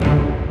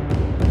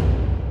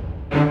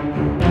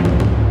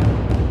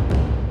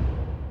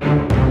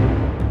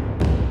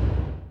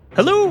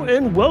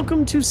and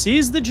welcome to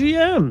Seize the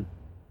GM.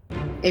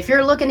 If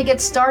you're looking to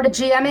get started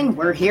GMing,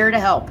 we're here to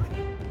help.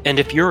 And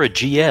if you're a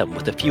GM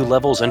with a few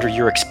levels under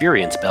your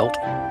experience belt,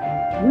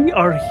 we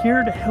are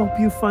here to help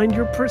you find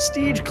your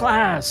prestige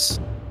class.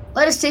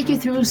 Let us take you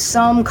through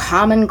some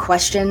common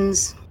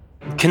questions,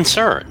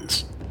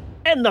 concerns,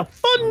 and the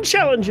fun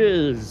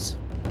challenges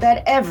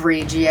that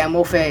every GM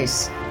will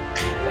face.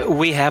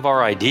 We have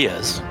our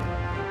ideas,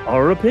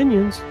 our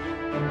opinions,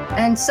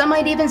 and some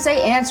might even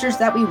say answers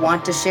that we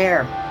want to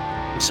share.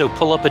 So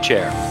pull up a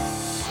chair,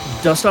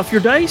 dust off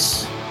your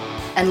dice,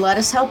 and let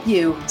us help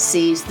you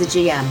seize the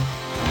GM.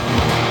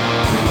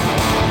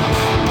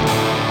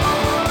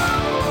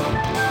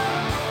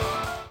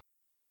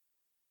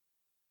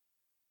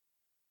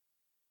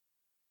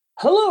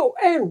 Hello,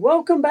 and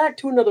welcome back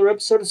to another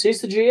episode of Seize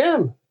the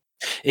GM.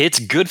 It's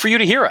good for you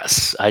to hear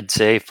us. I'd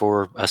say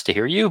for us to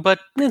hear you, but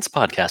it's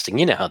podcasting.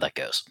 You know how that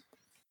goes.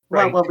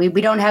 Right. Well, we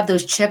don't have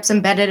those chips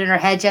embedded in our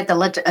heads yet to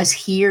let us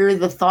hear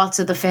the thoughts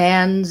of the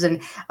fans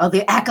and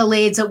the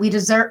accolades that we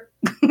deserve.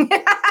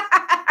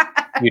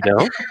 You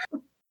don't?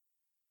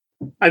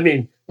 I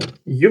mean,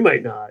 you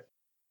might not.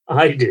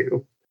 I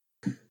do.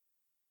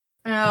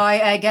 No,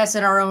 I guess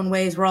in our own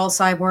ways, we're all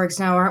cyborgs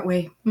now, aren't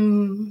we?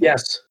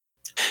 Yes.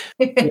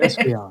 Yes,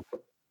 we are.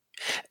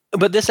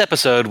 But this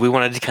episode, we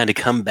wanted to kind of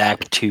come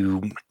back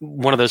to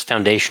one of those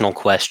foundational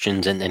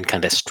questions and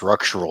kind of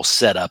structural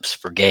setups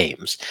for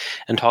games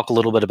and talk a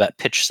little bit about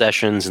pitch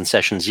sessions and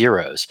session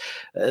zeros.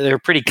 They're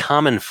pretty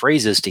common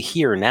phrases to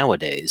hear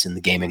nowadays in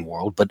the gaming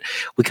world, but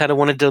we kind of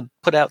wanted to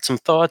put out some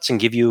thoughts and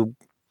give you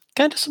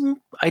kind of some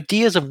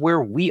ideas of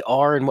where we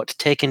are and what to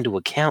take into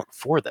account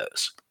for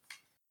those.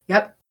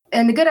 Yep.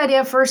 And the good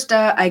idea first,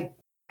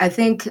 I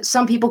think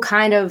some people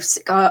kind of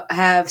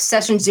have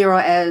session zero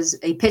as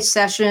a pitch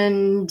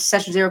session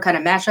zero kind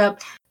of mashup.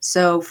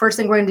 So first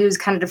thing we're going to do is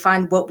kind of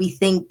define what we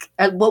think,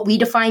 what we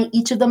define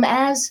each of them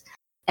as,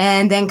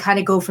 and then kind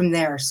of go from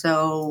there.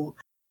 So,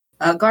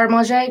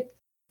 Garde-Manger,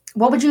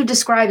 what would you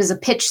describe as a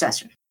pitch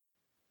session?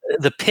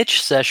 The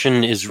pitch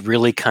session is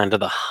really kind of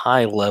the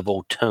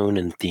high-level tone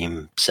and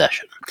theme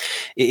session.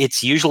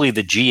 It's usually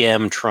the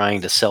GM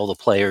trying to sell the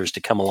players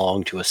to come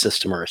along to a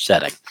system or a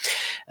setting.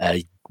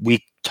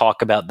 We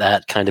talk about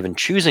that kind of in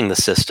choosing the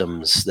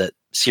systems, that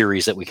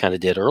series that we kind of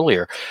did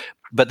earlier.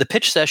 But the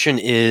pitch session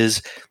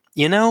is,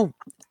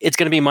 it's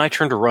going to be my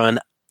turn to run.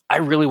 I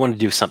really want to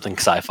do something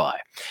sci-fi.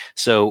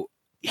 So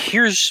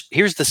here's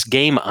this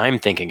game I'm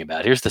thinking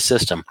about. Here's the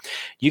system.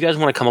 You guys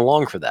want to come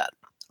along for that?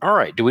 All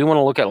right. Do we want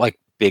to look at like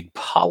big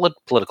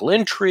political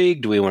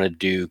intrigue? Do we want to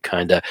do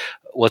kind of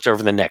what's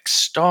over the next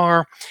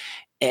star?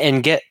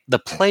 And get the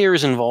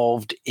players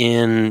involved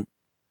in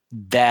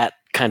that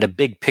kind of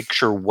big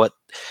picture, what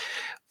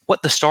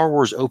the Star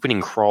Wars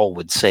opening crawl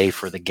would say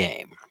for the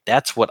game.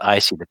 That's what I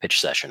see the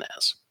pitch session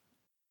as.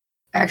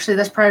 Actually,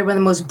 that's probably one of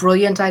the most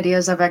brilliant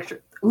ideas I've actually...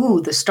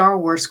 Ooh, the Star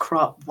Wars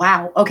crawl.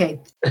 Wow. Okay.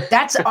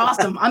 That's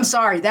awesome. I'm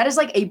sorry. That is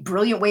like a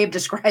brilliant way of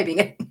describing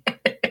it.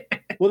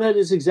 Well, that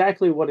is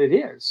exactly what it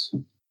is.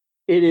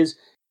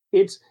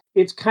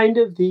 It's kind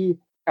of the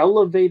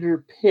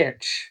elevator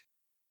pitch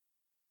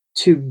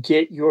to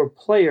get your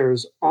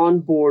players on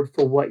board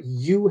for what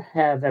you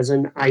have as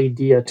an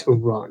idea to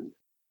run.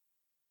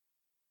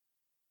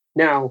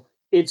 Now,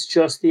 it's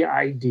just the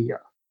idea.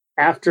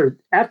 After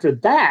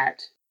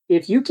that,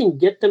 if you can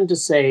get them to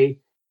say,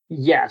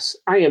 yes,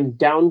 I am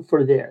down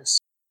for this,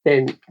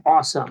 then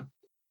awesome.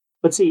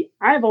 But see,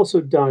 I've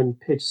also done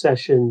pitch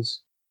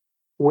sessions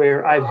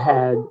where I've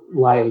had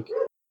like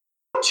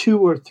 2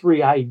 or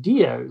 3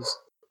 ideas,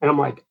 and I'm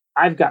like,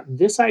 I've got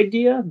this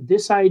idea, and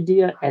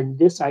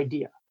this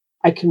idea.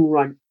 I can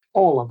run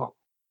all of them.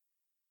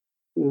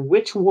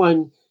 Which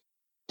one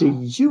do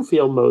you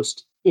feel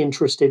most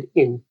interested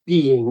in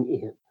being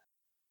in?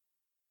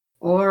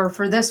 Or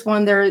for this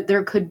one,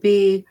 there could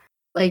be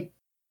like,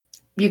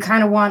 you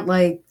kind of want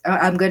like,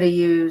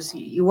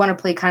 you want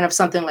to play kind of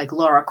something like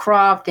Lara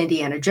Croft,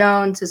 Indiana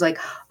Jones. Is like,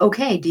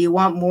 okay, do you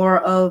want more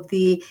of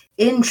the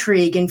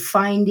intrigue and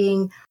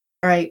finding,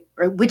 all right,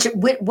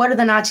 what are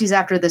the Nazis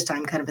after this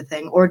time kind of a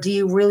thing? Or do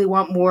you really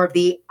want more of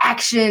the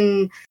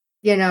action,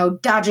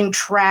 dodging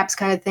traps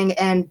kind of thing?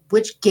 And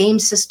which game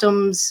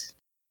systems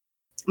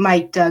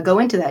might go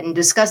into that, and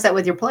discuss that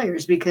with your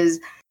players, because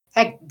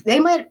heck, they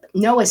might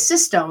know a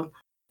system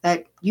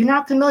that you're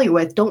not familiar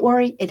with. Don't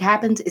worry, it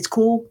happens. It's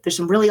cool. There's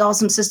some really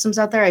awesome systems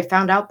out there. I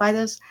found out by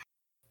this.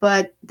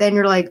 But then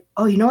you're like,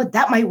 oh, you know what?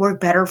 That might work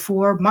better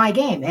for my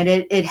game. And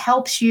it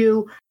helps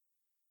you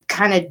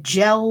kind of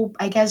gel,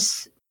 I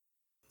guess.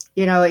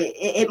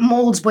 It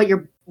molds what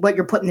you're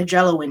putting the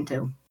jello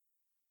into.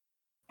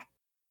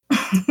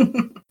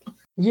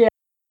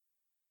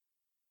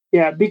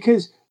 Yeah,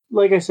 because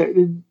like I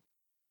said,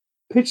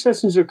 pitch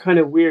sessions are kind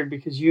of weird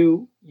because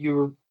your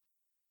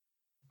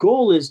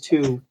goal is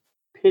to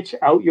pitch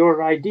out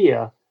your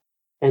idea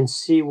and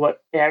see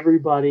what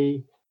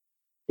everybody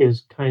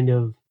is kind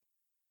of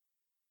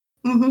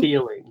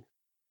feeling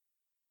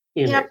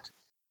in it.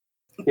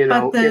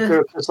 If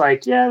they're just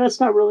like, yeah, that's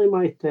not really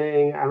my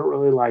thing, I don't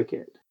really like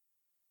it.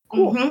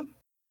 Cool.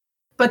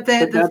 But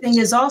the thing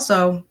is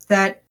also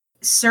that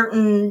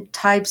certain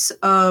types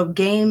of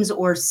games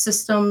or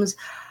systems,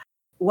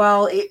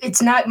 while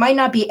might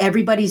not be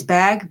everybody's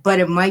bag, but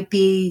it might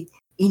be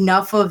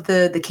enough of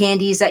the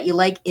candies that you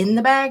like in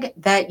the bag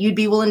that you'd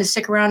be willing to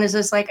stick around as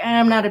this, like,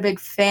 I'm not a big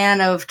fan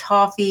of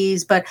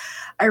toffees, but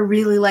I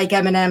really like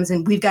M&Ms,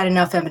 and we've got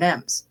enough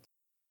M&Ms.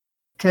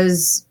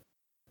 Because,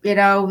 you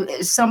know,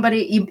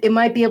 it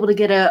might be able to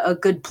get a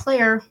good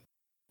player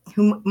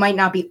who might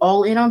not be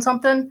all in on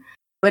something,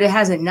 but it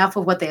has enough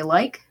of what they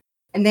like,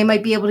 and they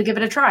might be able to give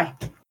it a try.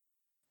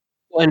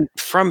 And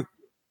from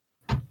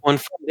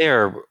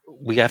there,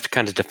 we have to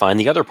kind of define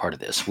the other part of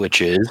this,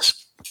 which is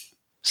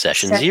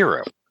Session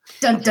Zero.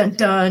 Dun, dun,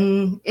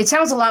 dun. It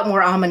sounds a lot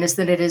more ominous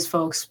than it is,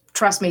 folks.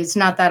 Trust me, it's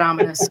not that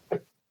ominous.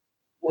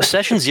 Well,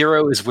 Session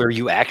Zero is where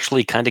you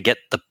actually kind of get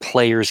the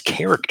players'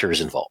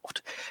 characters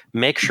involved.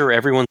 Make sure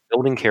everyone's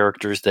building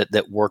characters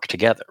that work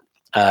together.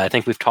 I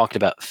think we've talked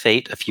about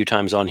Fate a few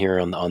times on here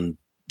on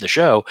the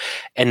show,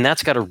 and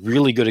that's got a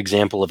really good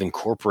example of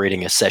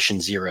incorporating a Session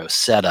Zero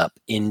setup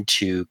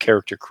into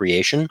character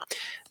creation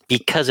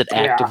because it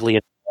actively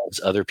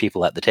involves other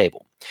people at the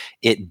table.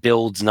 It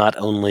builds not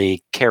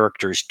only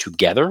characters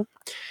together,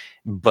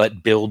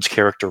 but builds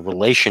character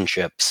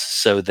relationships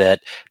so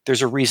that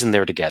there's a reason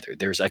they're together.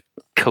 There's a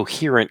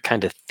coherent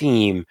kind of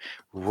theme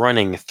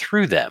running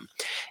through them.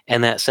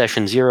 And that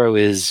Session Zero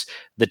is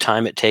the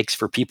time it takes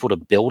for people to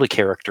build a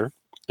character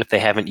if they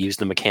haven't used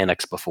the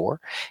mechanics before,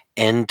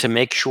 and to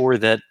make sure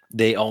that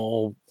they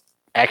all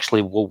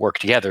actually will work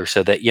together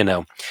so that, you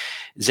know,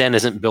 Zen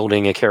isn't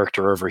building a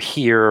character over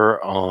here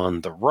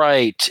on the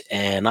right,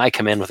 and I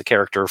come in with a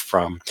character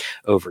from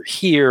over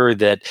here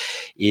that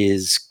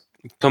is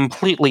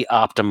completely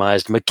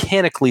optimized,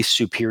 mechanically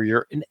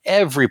superior in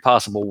every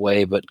possible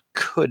way, but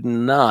could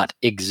not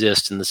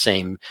exist in the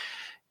same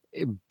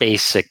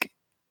basic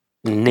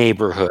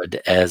neighborhood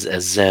as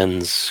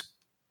Zen's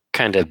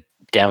kind of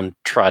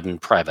downtrodden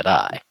private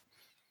eye.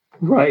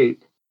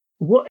 Right.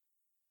 What?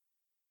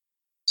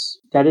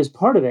 That is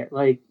part of it.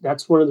 Like,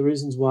 that's one of the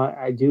reasons why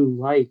I do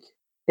like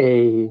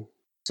a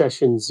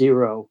Session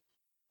Zero.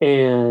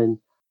 And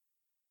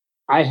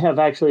I have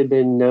actually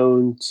been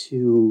known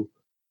to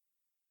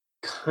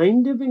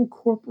kind of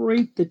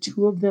incorporate the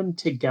two of them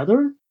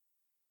together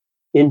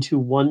into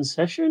one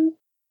session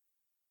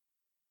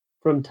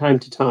from time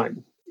to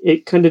time.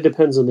 It kind of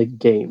depends on the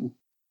game.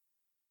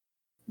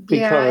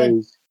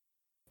 Because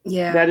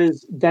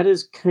that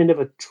is kind of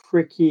a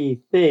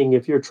tricky thing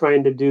if you're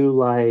trying to do,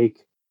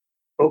 like,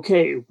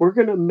 okay, we're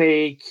going to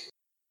make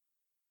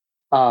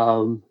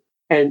and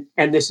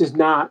this is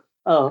not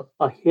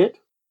a hit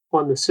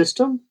on the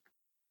system,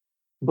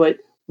 but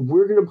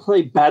we're going to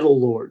play Battle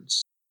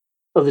Lords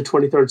of the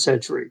 23rd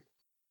century.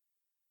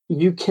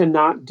 You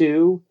cannot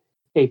do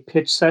a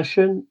pitch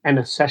session and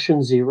a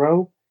Session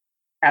Zero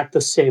at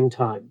the same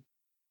time.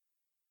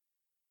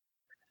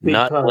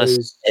 Not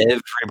unless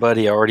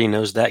everybody already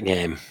knows that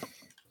game.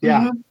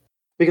 Yeah,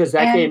 because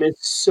that game is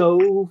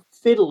so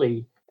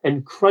fiddly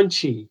and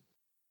crunchy,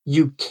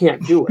 you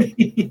can't do it.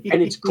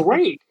 And it's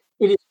great.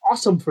 It is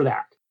awesome for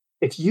that.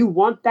 If you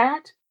want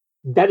that,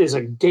 that is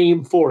a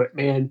game for it,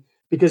 man.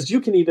 Because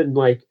you can even,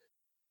 like,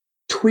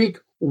 tweak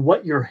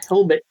what your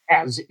helmet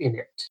has in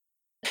it.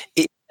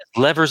 It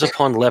levers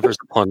upon levers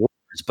upon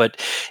levers,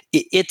 but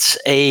it's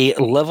a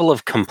level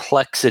of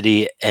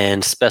complexity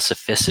and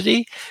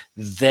specificity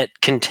that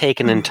can take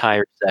an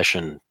entire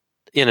session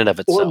in and of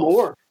itself. Or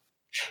more.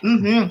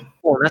 Mm-hmm.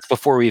 Well, that's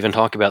before we even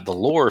talk about the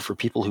lore. For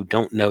people who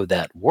don't know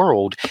that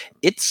world,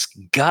 it's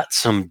got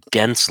some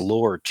dense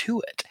lore to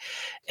it.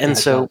 And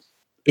so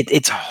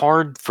it's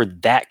hard for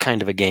that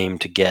kind of a game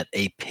to get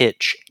a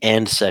pitch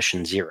and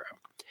Session Zero.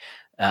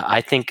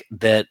 I think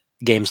that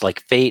games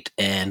like Fate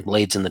and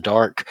Blades in the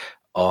Dark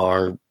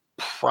are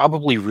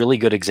probably really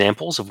good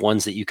examples of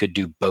ones that you could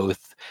do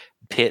both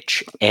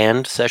pitch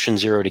and Session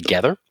Zero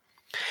together.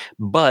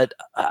 But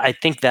I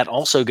think that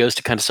also goes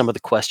to kind of some of the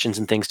questions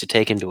and things to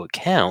take into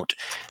account.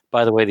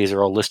 By the way, these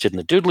are all listed in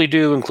the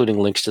doodly-doo, including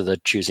links to the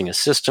Choosing a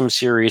System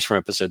series from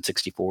episode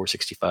 64,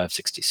 65,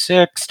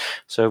 66.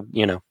 So,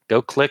 you know,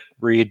 go click,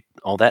 read,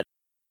 all that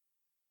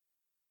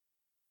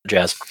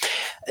jazz.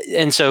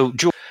 And so,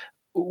 Jules,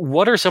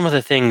 what are some of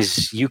the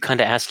things you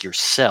kind of ask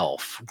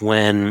yourself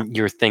when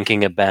you're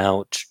thinking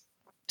about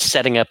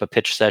setting up a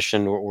pitch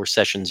session or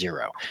Session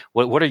Zero?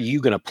 What are you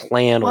going to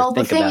plan or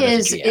think about? Well, the thing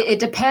is, it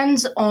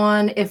depends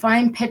on if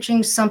I'm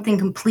pitching something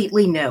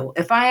completely new.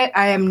 If I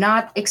am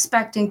not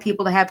expecting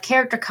people to have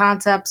character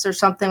concepts or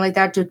something like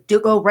that to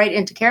go right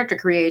into character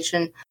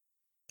creation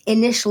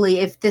initially,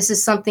 if this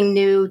is something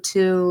new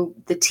to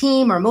the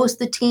team or most of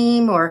the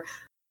team or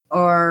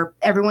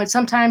everyone,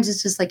 sometimes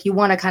it's just like you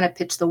want to kind of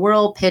pitch the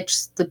world,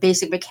 pitch the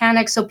basic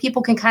mechanics so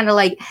people can kind of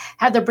like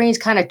have their brains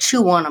kind of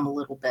chew on them a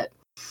little bit.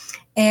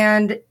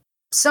 And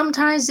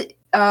sometimes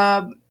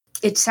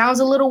it sounds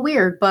a little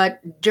weird,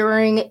 but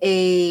during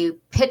a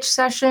pitch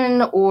session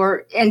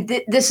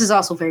this is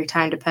also very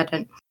time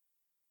dependent,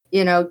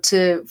 you know,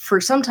 for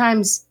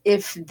sometimes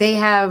if they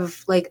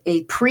have like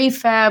a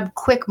prefab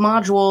quick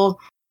module,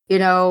 you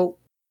know,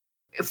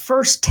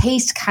 first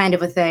taste kind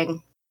of a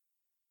thing,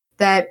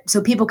 that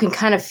so people can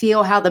kind of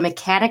feel how the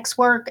mechanics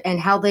work and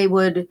how they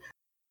would,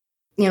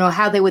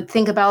 how they would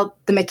think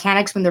about the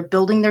mechanics when they're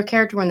building their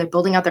character, when they're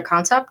building out their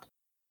concept.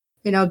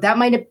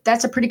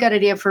 That's a pretty good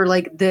idea for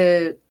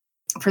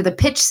for the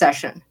pitch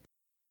session.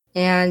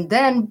 And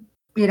then,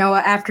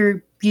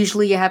 after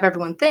usually you have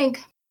everyone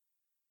think,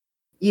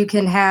 you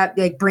can have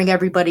bring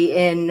everybody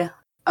in.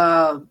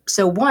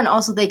 So one,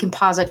 also they can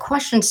posit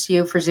questions to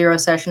you for zero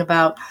session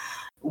about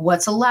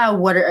what's allowed.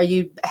 What are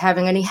you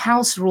having any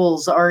house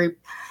rules, or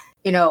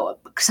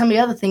some of the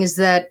other things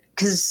that,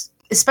 because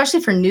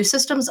especially for new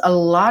systems, a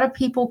lot of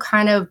people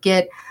kind of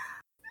get,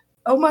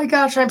 oh my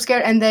gosh, I'm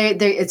scared, and they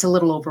it's a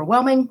little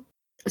overwhelming.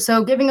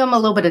 So giving them a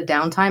little bit of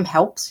downtime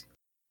helps.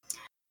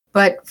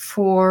 But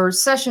for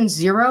session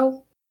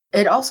 0,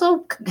 it also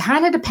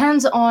kind of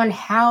depends on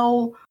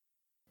how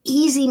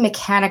easy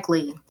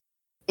mechanically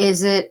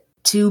is it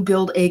to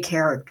build a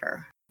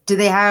character. Do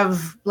they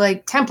have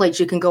templates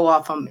you can go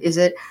off them? Is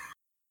it?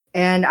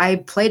 And I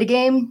played a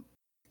game.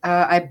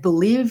 I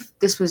believe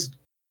this was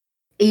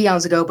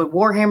eons ago, but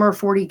Warhammer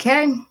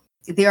 40K,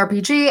 the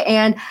RPG,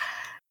 and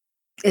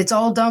it's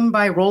all done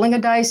by rolling a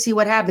dice, see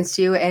what happens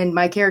to you, and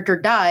my character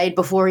died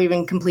before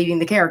even completing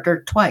the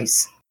character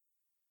twice.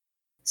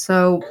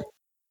 So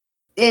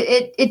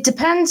it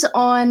depends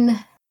on,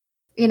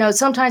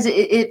 sometimes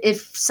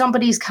if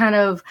somebody's kind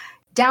of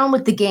down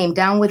with the game,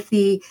 down with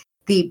the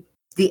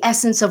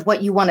essence of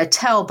what you want to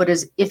tell, but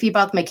is iffy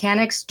about the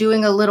mechanics,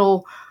 doing a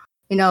little,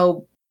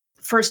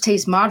 first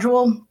taste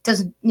module,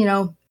 doesn't,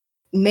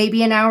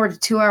 maybe an hour to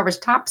 2 hours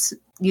tops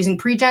using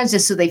pre-gens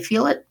just so they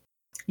feel it.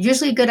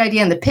 Usually a good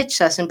idea in the pitch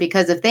session,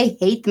 because if they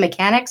hate the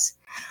mechanics,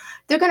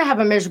 they're going to have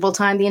a miserable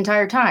time the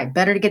entire time.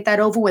 Better to get that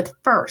over with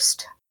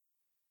first.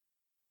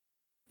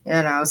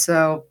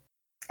 So,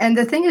 and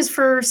the thing is,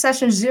 for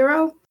session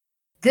 0,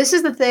 this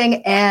is the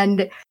thing.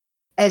 And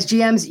as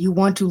GMs, you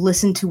want to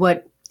listen to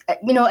what,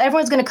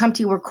 everyone's going to come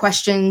to you with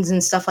questions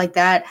and stuff like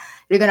that.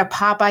 You're going to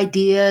pop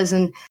ideas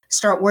and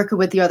start working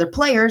with the other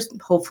players.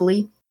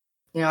 Hopefully,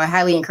 I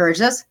highly encourage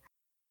this.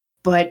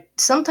 But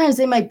sometimes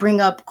they might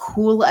bring up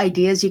cool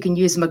ideas. You can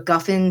use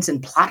MacGuffins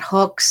and plot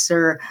hooks,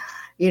 or,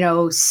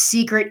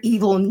 secret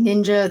evil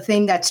ninja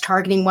thing that's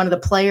targeting one of the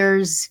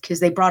players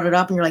because they brought it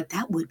up and you're like,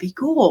 that would be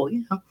cool,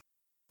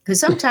 Because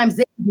sometimes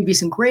they give you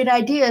some great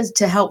ideas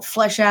to help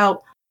flesh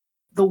out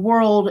the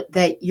world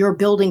that you're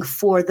building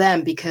for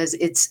them, because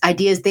it's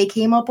ideas they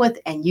came up with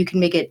and you can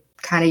make it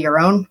kind of your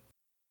own.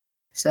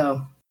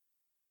 So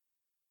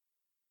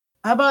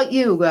how about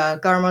you,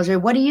 Garmoser?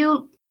 What do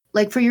you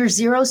like for your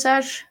 0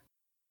 sesh?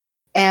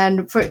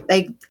 And for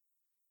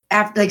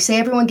after say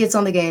everyone gets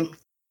on the game,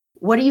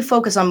 what do you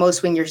focus on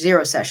most when you're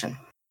 0 session?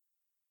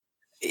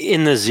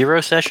 In the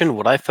 0 session,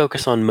 what I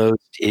focus on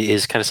most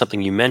is kind of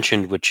something you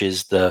mentioned, which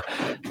is the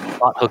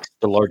plot hooks of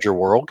the larger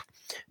world.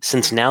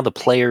 Since now the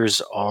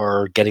players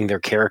are getting their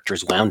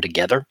characters wound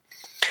together,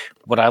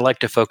 what I like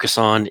to focus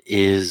on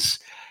is,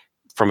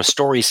 from a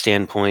story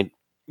standpoint,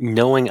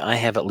 knowing I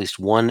have at least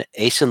one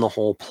ace in the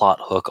hole plot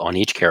hook on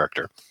each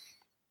character.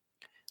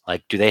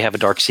 Like, do they have a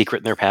dark secret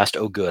in their past?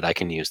 Oh, good, I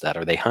can use that.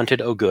 Are they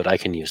hunted? Oh, good, I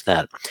can use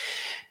that.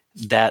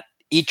 That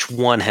each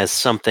one has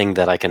something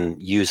that I can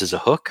use as a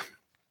hook.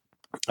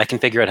 I can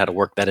figure out how to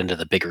work that into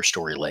the bigger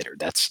story later.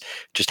 That's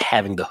just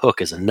having the hook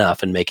is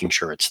enough and making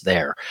sure it's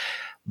there.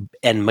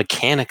 And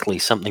mechanically,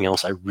 something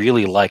else I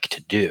really like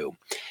to do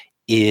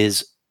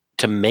is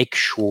to make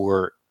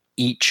sure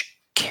each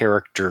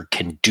character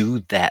can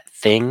do that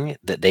thing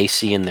that they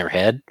see in their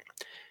head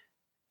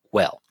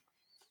well.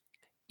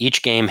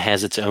 Each game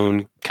has its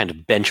own kind of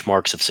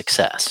benchmarks of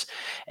success.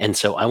 And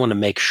so I want to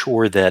make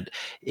sure that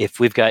if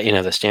we've got,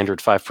 the standard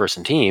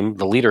 5-person team,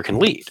 the leader can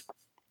lead.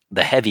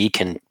 The heavy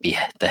can be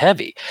the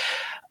heavy.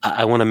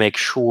 I want to make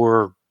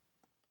sure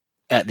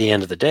at the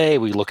end of the day,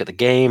 we look at the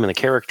game and the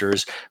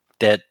characters,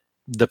 that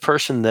the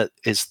person that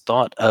is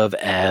thought of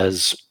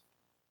as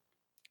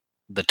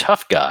the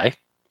tough guy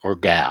or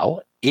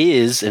gal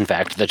is, in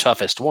fact, the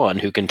toughest one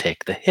who can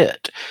take the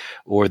hit,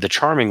 or the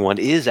charming one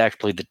is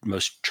actually the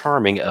most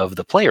charming of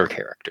the player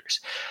characters.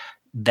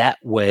 That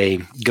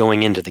way,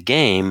 going into the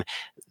game,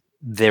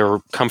 they're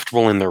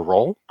comfortable in their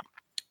role.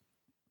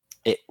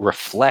 It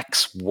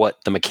reflects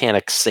what the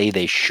mechanics say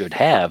they should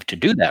have to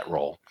do that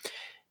role.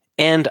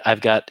 And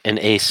I've got an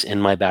ace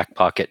in my back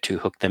pocket to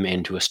hook them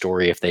into a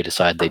story if they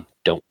decide they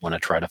don't want to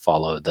try to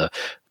follow the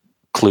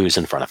clues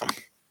in front of them.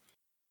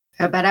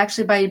 But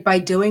actually, by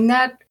doing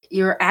that,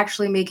 you're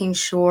actually making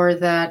sure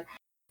that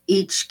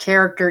each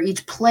character,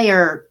 each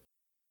player,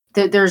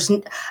 there's,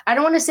 I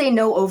don't want to say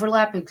no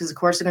overlap, because of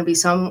course there's going to be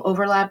some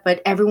overlap,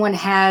 but everyone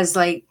has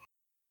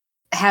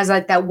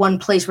that one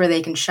place where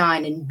they can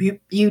shine. And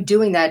you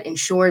doing that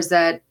ensures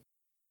that,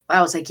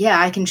 I was like, yeah,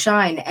 I can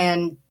shine.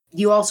 And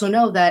you also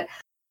know that,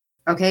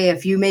 okay,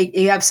 if you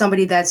have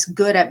somebody that's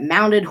good at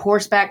mounted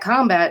horseback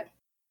combat,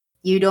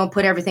 you don't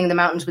put everything in the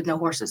mountains with no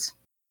horses.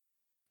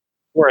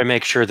 Or I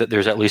make sure that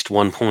there's at least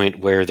one point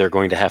where they're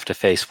going to have to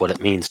face what it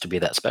means to be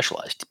that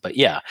specialized. But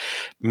yeah,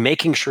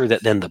 making sure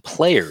that then the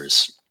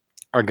players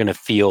are going to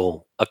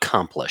feel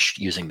accomplish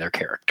using their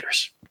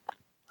characters.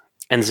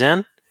 And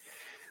Zen,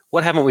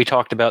 what haven't we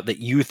talked about that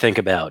you think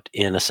about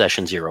in a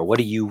session 0? What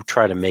do you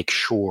try to make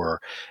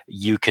sure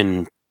you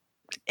can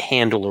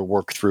handle or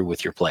work through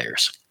with your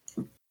players?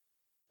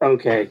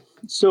 Okay,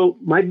 so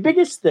my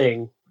biggest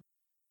thing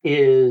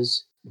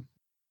is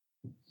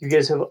you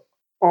guys have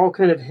all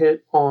kind of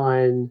hit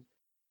on,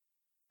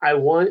 I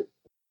want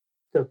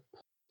the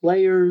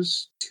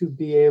players to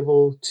be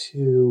able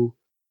to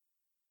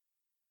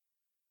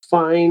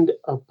find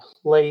a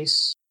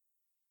place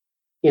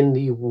in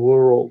the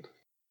world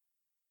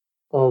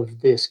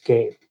of this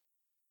game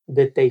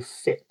that they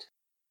fit.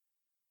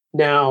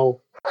 Now,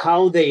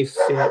 how they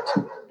fit,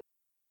 I'm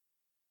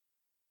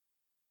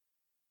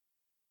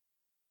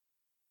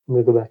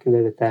going to go back and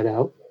edit that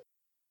out.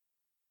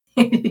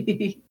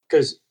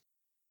 Because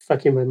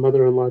fucking my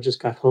mother-in-law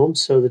just got home,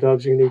 so the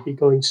dogs are going to be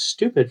going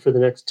stupid for the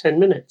next 10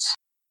 minutes.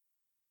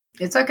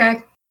 It's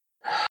okay.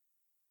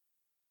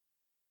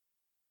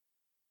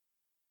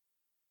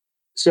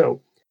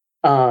 So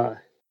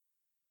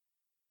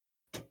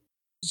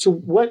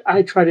what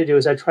I try to do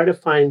is I try to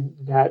find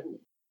that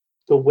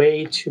the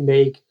way to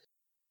make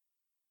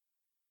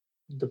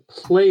the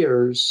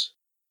players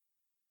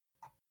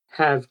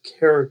have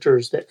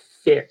characters that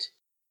fit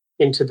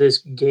into this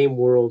game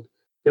world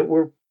that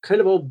we're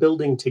kind of all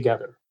building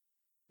together.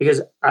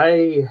 Because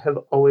I have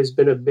always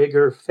been a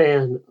bigger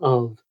fan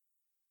of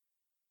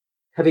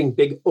having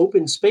big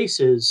open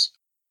spaces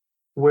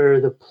where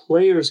the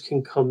players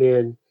can come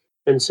in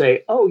and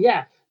say, oh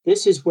yeah,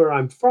 this is where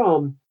I'm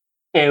from.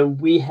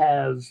 And we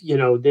have,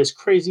 this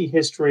crazy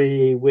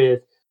history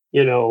with,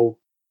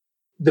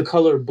 the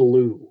color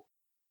blue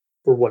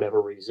for whatever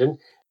reason.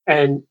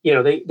 And,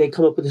 they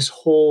come up with this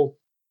whole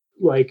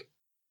like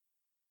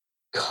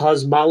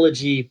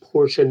cosmology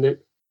portion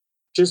that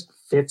just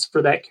fits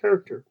for that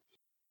character.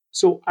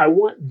 So I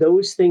want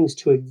those things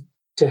to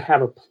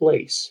have a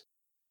place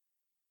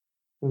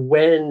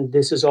when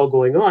this is all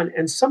going on.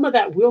 And some of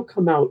that will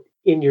come out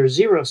in your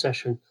 0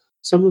 session.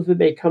 Some of it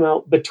may come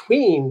out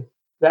between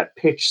that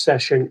pitch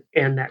session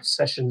and that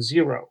session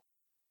 0.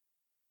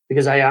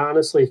 Because I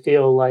honestly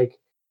feel like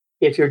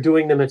if you're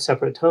doing them at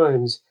separate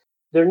times,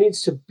 there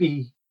needs to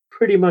be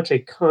pretty much a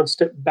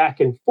constant back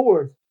and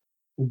forth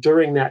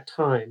during that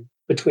time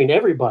between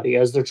everybody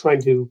as they're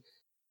trying to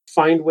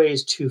find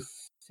ways to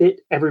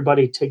fit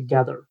everybody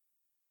together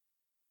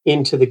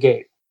into the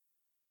game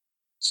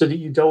so that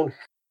you don't,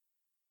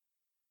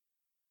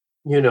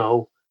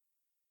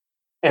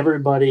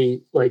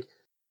 everybody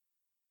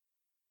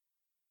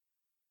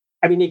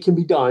it can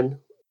be done,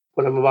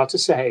 what I'm about to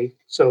say,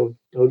 so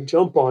don't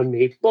jump on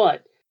me,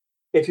 but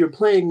if you're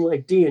playing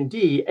like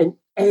D&D and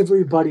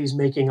everybody's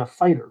making a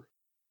fighter,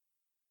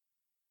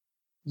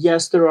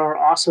 yes, there are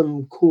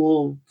awesome,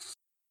 cool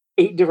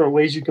 8 different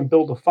ways you can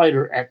build a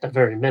fighter at the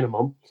very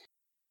minimum.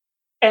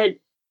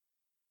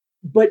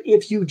 But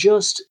if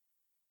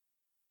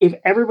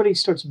everybody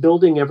starts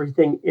building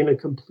everything in a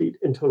complete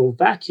and total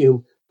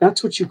vacuum,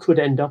 that's what you could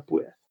end up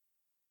with.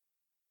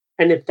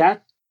 And if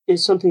that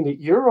is something that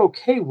you're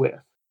okay with,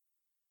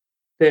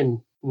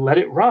 then let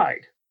it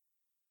ride.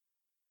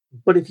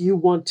 But if you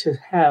want to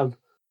have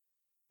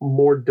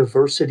more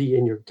diversity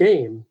in your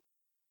game,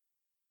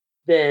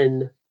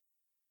 then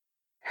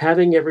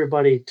having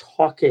everybody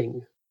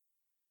talking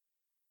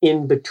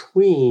in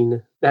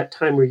between that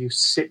time where you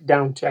sit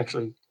down to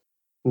actually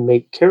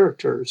make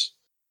characters,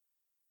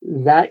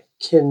 that's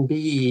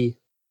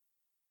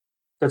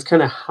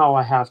kind of how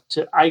I have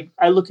to,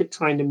 I look at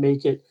trying to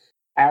make it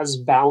as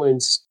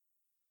balanced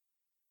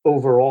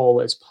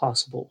overall as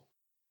possible.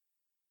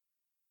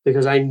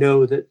 Because I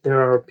know that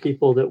there are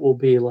people that will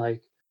be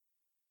like,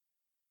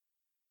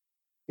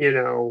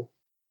 a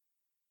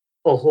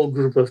whole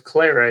group of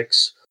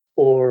clerics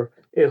or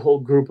a whole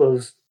group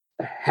of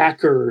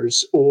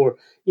hackers or,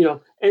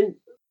 and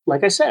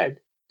like I said,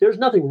 there's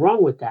nothing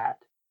wrong with that,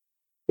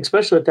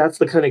 especially if that's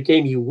the kind of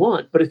game you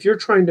want. But if you're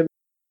trying to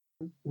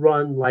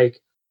run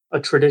like a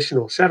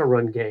traditional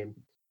Shadowrun game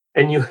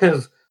and you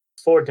have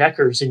 4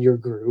 deckers in your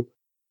group,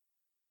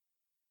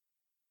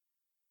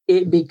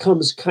 it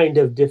becomes kind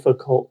of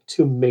difficult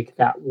to make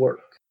that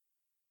work.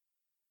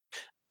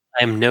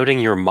 I'm noting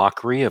your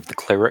mockery of the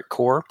Cleric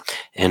Corps,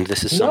 and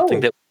this is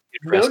something that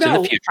we addressed in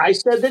the future. I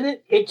said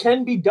that it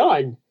can be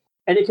done,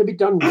 and it can be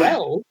done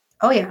well.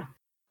 Oh, yeah.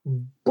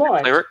 The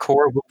But Cleric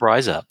Corps will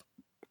rise up.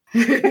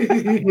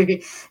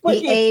 Amen.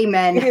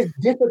 It is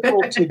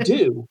difficult to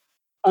do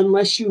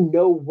unless you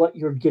know what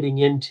you're getting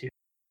into.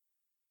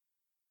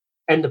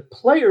 And the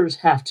players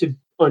have to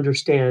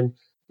understand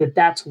that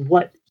that's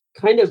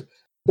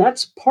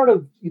part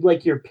of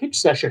like your pitch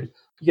session.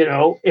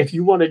 If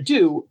you want to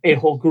do a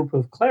whole group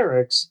of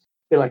clerics,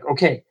 they're like,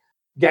 okay,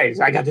 guys,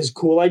 I got this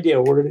cool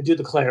idea. We're going to do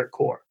the Cleric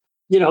Corps.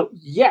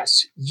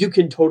 Yes, you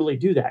can totally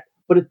do that.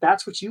 But if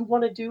that's what you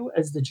want to do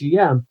as the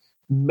GM,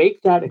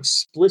 make that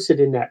explicit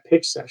in that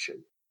pitch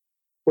session.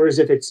 Whereas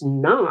if it's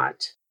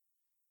not,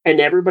 and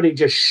everybody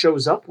just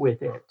shows up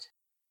with it,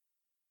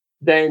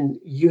 then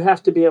you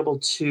have to be able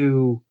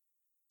to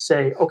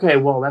say, okay,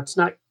 well, that's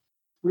not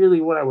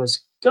really what I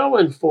was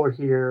going for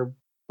here,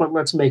 but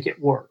let's make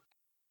it work.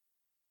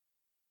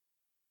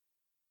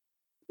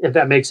 If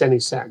that makes any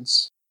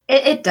sense.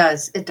 It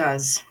does. It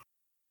does.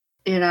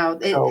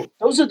 So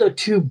those are the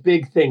two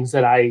big things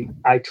that I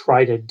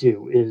try to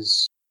do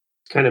is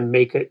kind of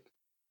make it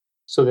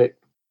so that,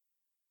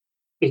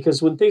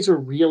 because when things are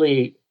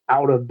really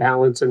out of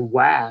balance and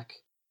whack,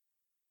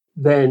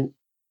 then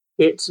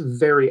it's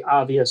very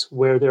obvious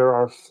where there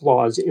are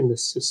flaws in the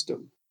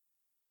system.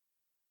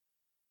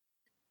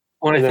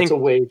 Well, and that's a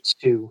way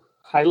to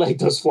highlight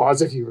those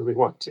flaws if you really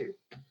want to.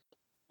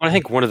 I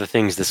think one of the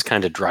things this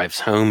kind of drives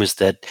home is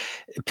that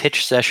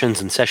pitch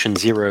sessions and session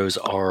zeros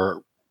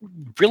are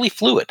really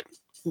fluid.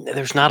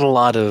 There's not a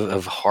lot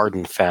of hard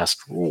and fast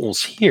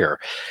rules here,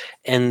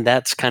 and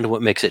that's kind of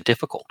what makes it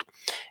difficult.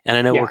 And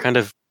I know we're kind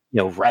of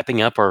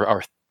wrapping up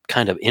our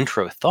kind of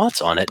intro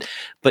thoughts on it,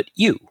 but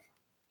you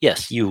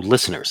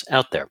listeners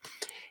out there,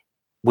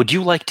 would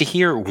you like to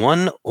hear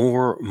one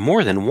or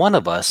more than one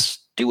of us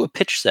do a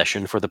pitch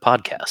session for the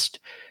podcast?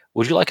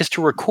 Would you like us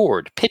to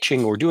record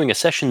pitching or doing a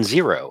session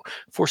zero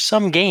for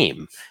some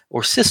game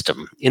or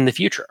system in the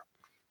future?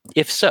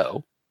 If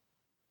so,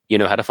 you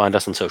know how to find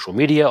us on social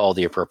media, all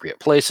the appropriate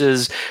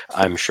places.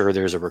 I'm sure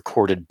there's a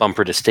recorded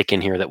bumper to stick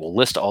in here that will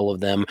list all of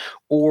them,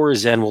 or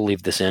Zen will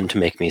leave this in to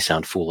make me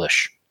sound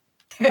foolish.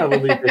 I will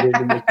leave it in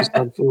to make you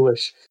sound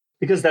foolish,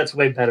 because that's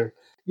way better.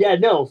 Yeah,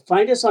 no,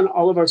 find us on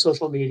all of our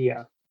social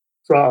media,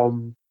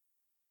 from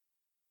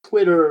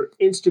Twitter,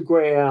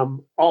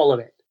 Instagram, all of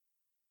it.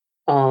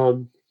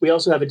 We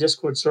also have a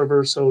Discord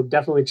server, so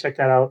definitely check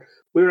that out.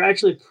 We're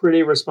actually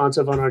pretty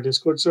responsive on our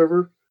Discord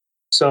server,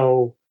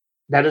 so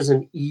that is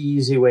an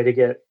easy way to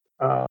get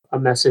a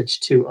message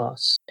to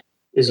us.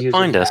 Is using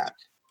Find us. that.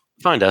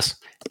 Find us.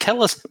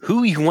 Tell us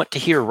who you want to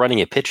hear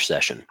running a pitch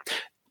session.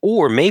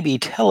 Or maybe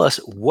tell us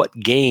what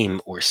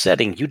game or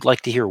setting you'd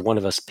like to hear one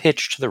of us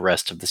pitch to the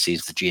rest of the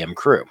Seize the GM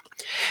crew.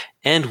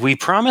 And we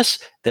promise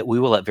that we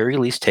will at very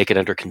least take it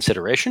under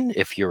consideration.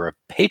 If you're a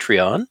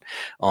Patreon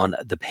on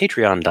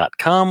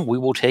thepatreon.com, we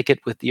will take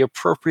it with the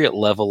appropriate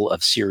level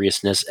of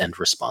seriousness and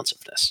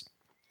responsiveness.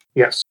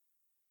 Yes.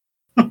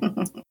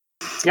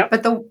 Yep.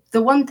 But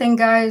the one thing,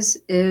 guys,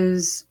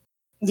 is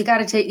you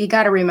got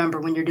to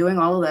remember when you're doing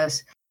all of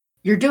this,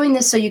 you're doing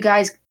this so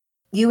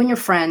you and your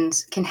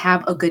friends can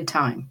have a good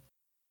time.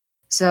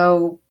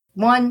 So,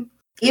 one,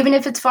 even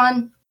if it's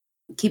fun,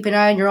 keep an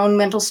eye on your own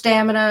mental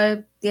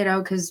stamina,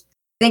 because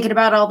thinking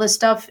about all this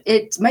stuff,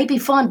 it might be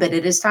fun, but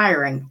it is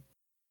tiring.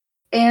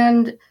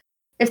 And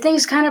if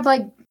things kind of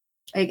like,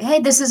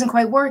 hey, this isn't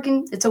quite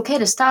working, it's okay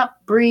to stop,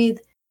 breathe,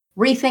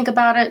 rethink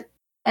about it,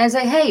 and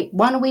say, hey,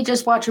 why don't we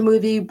just watch a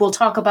movie? We'll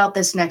talk about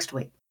this next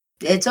week.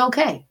 It's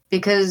okay,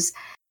 because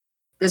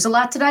there's a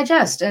lot to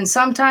digest. And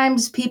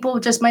sometimes people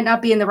just might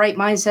not be in the right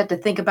mindset to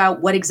think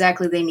about what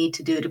exactly they need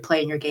to do to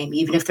play in your game,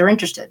 even if they're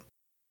interested.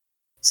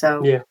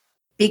 So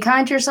be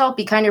kind to yourself,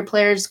 be kind to your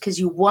players, because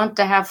you want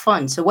to have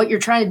fun. So what you're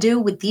trying to do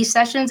with these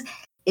sessions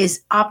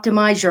is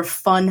optimize your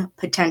fun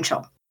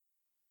potential.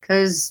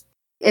 Because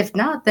if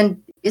not,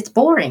 then it's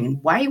boring.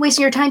 Why are you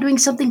wasting your time doing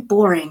something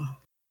boring?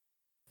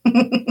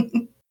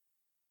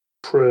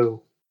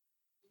 True.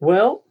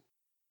 Well,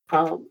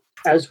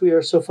 as we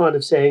are so fond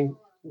of saying,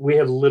 we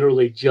have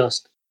literally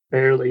just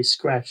barely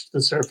scratched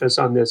the surface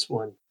on this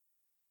one.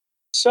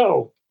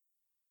 So,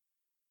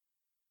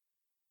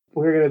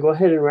 we're going to go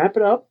ahead and wrap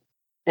it up,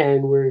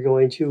 and we're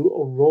going to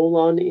roll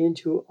on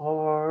into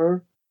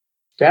our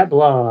stat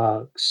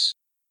blogs.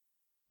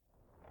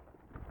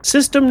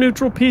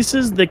 System-neutral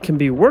pieces that can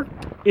be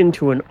worked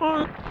into an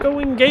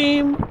ongoing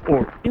game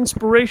or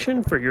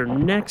inspiration for your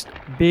next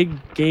big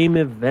game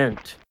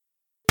event.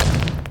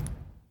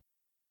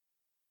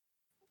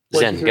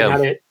 Zen,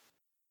 go.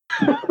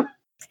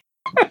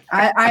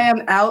 I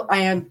am out.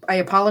 I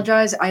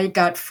apologize. I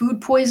got food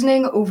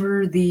poisoning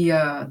over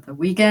the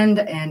weekend,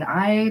 and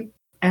I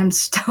am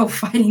still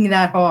fighting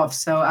that off.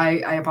 So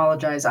I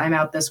apologize. I'm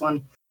out this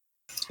one.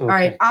 Okay. All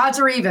right, odds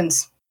or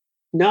evens?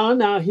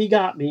 No, he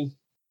got me.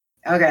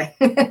 Okay.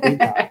 He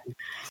got me.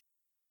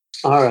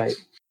 All right.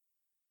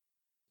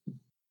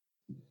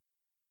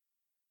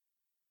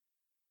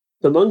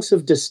 The Monks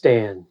of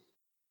Distan.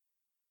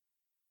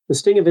 The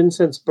sting of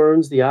incense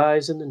burns the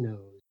eyes and the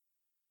nose.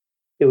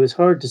 It was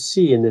hard to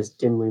see in this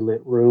dimly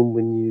lit room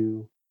when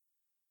you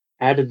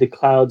added the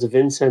clouds of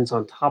incense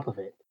on top of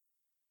it.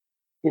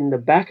 In the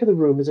back of the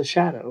room is a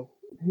shadow.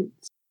 It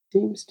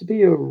seems to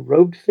be a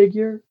robed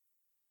figure.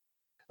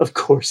 Of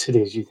course it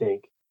is, you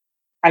think.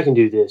 I can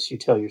do this, you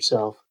tell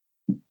yourself.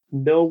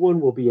 No one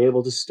will be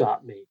able to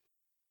stop me.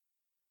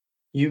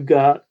 You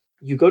go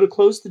to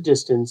close the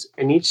distance,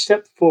 and each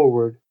step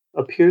forward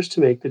appears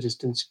to make the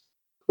distance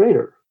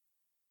greater.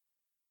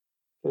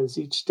 As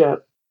each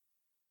step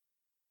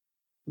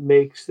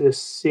makes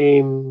this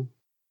seem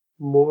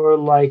more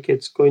like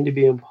it's going to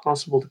be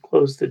impossible to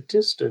close the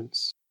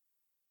distance.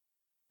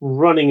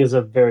 Running is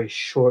a very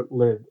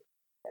short-lived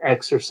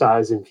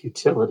exercise in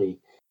futility.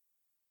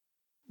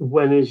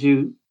 When as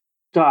you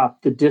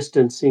stop, the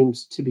distance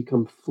seems to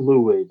become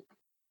fluid,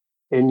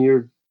 and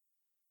you're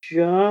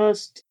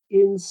just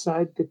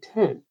inside the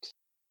tent.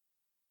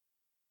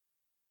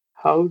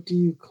 How do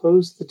you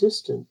close the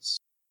distance?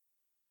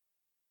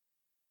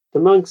 The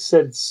monk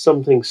said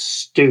something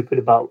stupid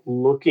about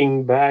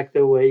looking back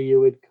the way you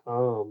would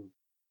come.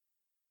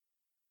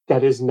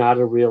 That is not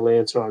a real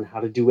answer on how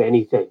to do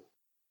anything.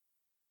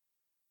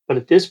 But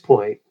at this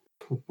point,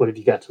 what have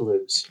you got to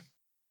lose?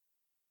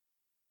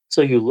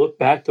 So you look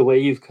back the way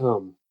you've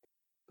come.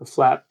 The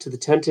flap to the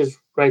tent is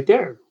right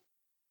there.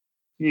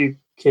 You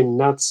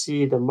cannot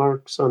see the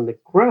marks on the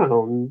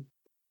ground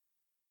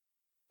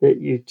that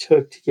you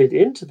took to get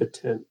into the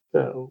tent,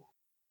 though.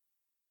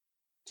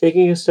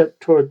 Taking a step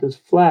toward the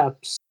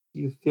flaps,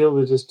 you feel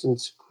the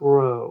distance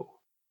grow.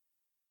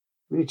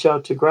 Reach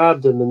out to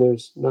grab them, and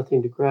there's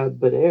nothing to grab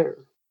but air.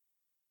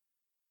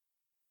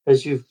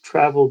 As you've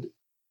traveled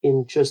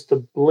in just the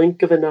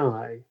blink of an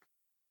eye,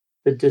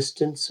 the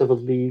distance of a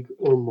league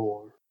or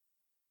more.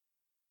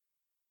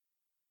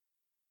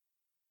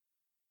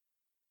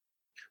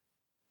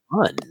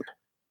 Fun.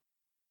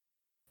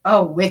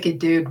 Oh, wicked,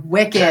 dude.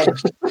 Wicked.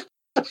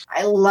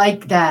 I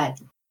like that.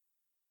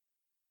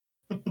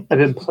 I've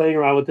been playing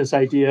around with this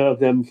idea of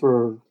them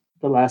for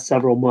the last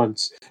several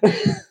months.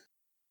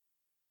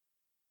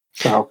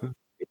 So,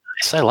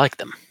 Nice. I like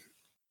them.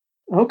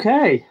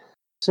 okay.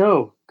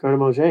 So,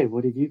 Gardemonger,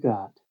 what have you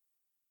got?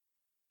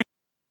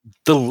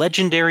 The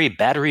legendary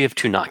Battery of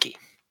Tunaki.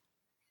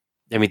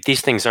 I mean,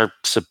 these things are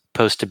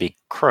supposed to be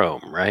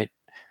chrome, right?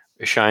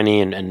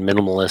 Shiny and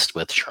minimalist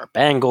with sharp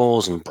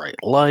angles and bright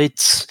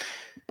lights.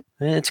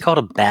 It's called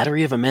a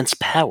battery of immense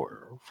power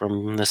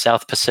from the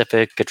South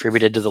Pacific,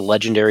 attributed to the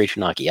legendary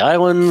Tunaki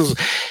Islands.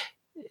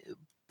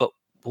 But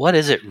what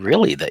is it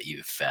really that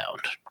you've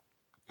found?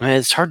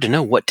 It's hard to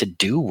know what to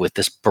do with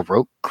this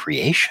Baroque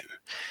creation.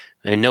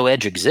 No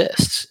edge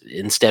exists.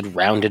 Instead,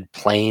 rounded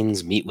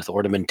planes meet with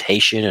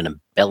ornamentation and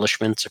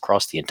embellishments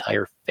across the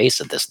entire face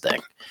of this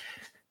thing.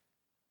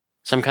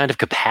 Some kind of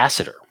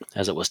capacitor,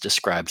 as it was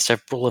described.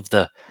 Several of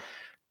the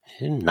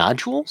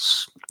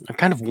nodules are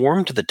kind of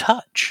warm to the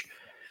touch.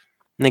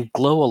 And they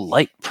glow a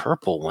light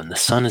purple when the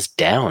sun is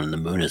down and the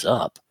moon is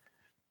up.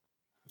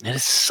 It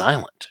is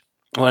silent.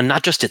 Well,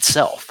 not just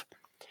itself.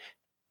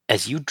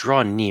 As you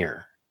draw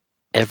near,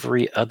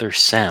 every other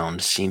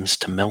sound seems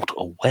to melt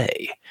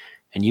away,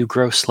 and you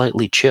grow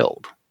slightly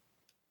chilled.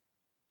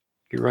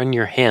 You run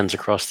your hands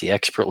across the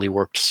expertly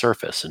worked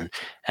surface and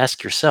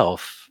ask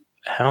yourself,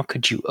 how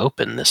could you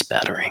open this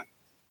battery?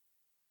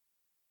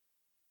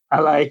 I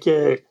like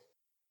it.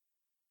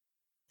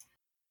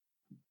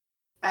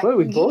 Well,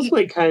 we both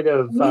went kind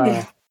of...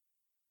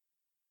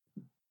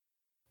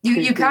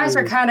 You guys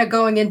are kind of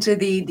going into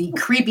the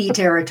creepy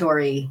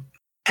territory.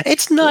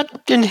 It's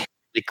not inherently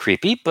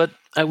creepy, but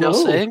I will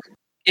say,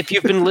 if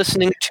you've been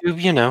listening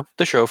to,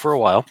 the show for a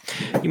while,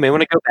 you may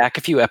want to go back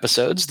a few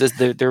episodes.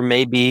 There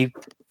may be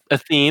a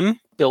theme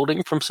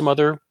building from some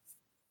other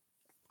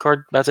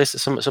card, as I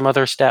said, some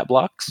other stat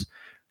blocks.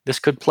 This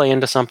could play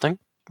into something,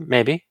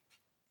 maybe.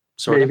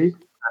 Sort Maybe.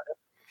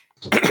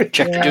 of.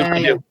 Check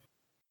the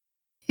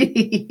Yeah.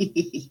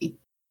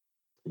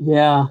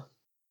 Yeah.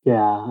 Yeah,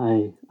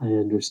 I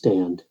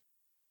understand.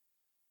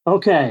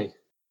 Okay.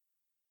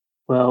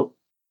 Well,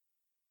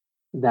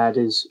 that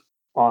is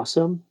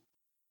awesome.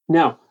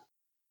 Now,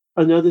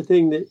 another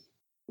thing that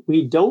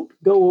we don't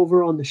go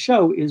over on the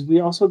show is we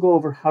also go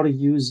over how to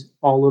use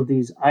all of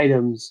these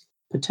items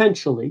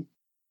potentially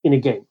in a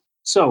game.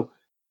 So,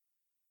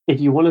 if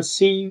you want to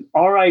see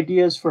our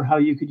ideas for how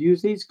you could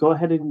use these, go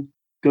ahead and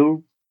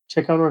go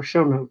check out our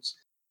show notes,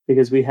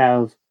 because we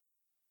have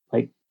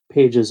like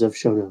pages of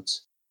show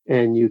notes,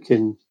 and you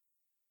can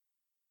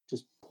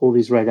just pull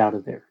these right out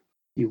of there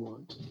if you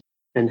want,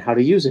 and how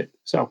to use it.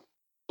 So,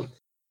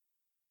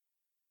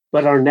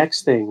 but our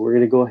next thing, we're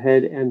going to go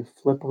ahead and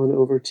flip on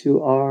over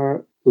to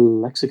our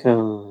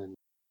lexicon.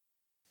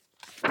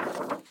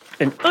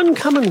 An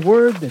uncommon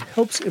word that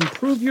helps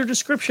improve your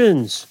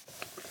descriptions,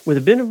 with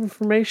a bit of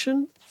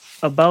information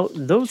about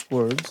those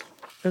words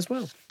as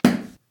well.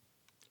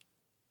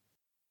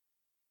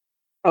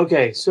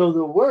 Okay, so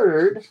the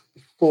word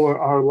for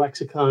our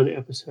lexicon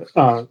episode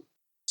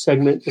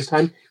segment this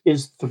time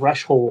is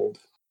threshold.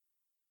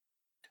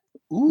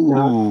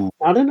 Ooh.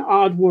 Not an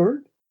odd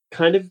word,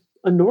 kind of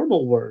a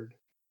normal word,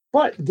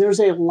 but there's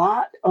a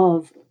lot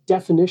of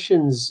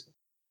definitions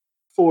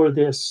for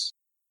this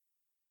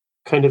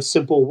kind of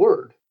simple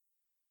word.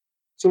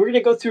 So we're going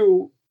to go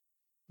through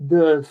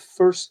the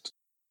first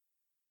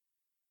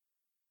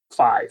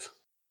 5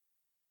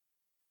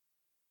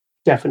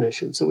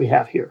 definitions that we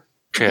have here.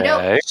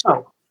 Okay.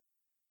 So,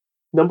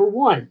 number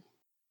 1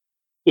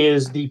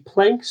 is the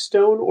plank,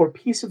 stone, or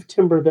piece of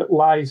timber that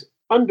lies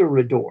under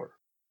a door,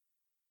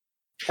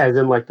 as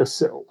in like the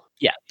sill.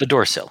 Yeah, the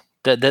door sill.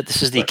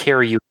 This is the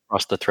carry you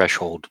across the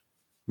threshold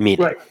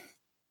meaning. Right.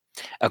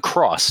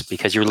 Across,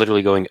 because you're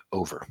literally going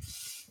over.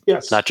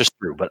 Yes. Not just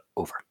through, but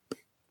over.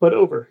 But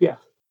over, yeah.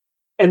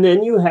 And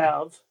then you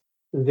have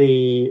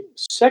the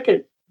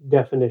second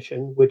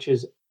definition, which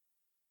is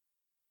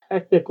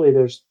technically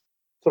there's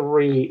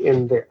 3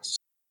 in this.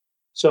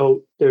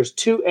 So there's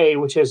 2A,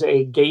 which is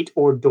a gate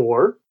or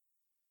door.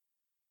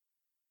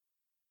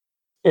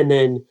 And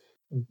then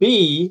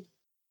B,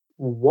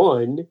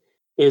 1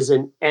 is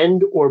an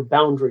end or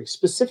boundary.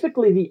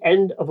 Specifically, the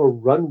end of a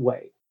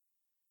runway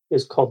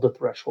is called the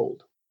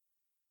threshold.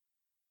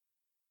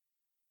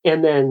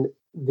 And then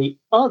the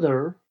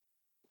other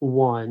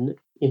one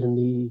in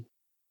the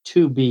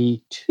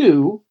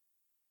 2B2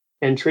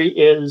 entry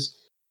is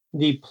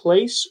the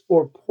place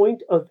or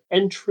point of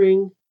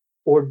entering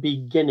or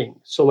beginning.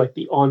 So like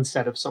the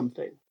onset of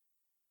something.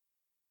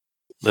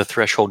 The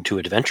threshold to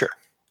adventure.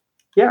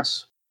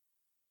 Yes.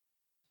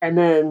 And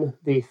then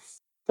the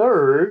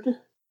third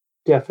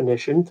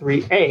definition,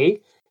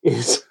 3A,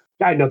 is,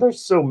 I know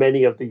there's so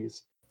many of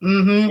these,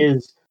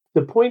 is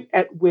the point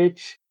at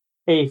which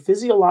a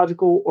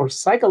physiological or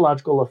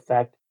psychological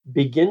effect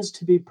begins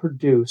to be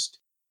produced,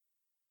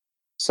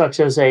 such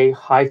as a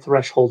high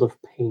threshold of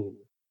pain.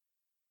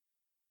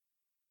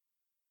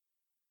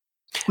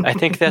 I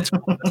think that's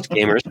what most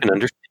gamers can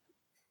understand.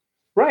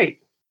 Right.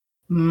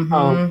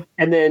 And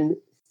then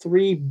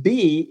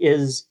 3B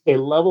is a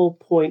level,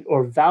 point,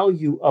 or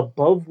value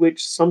above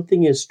which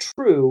something is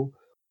true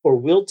or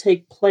will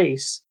take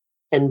place,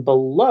 and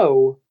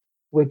below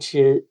which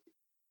it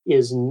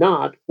is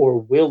not or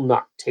will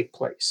not take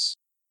place.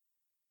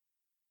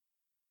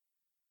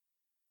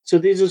 So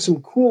these are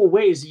some cool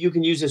ways that you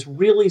can use this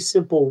really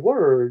simple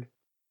word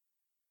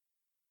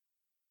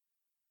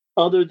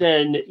other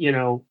than,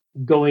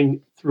 going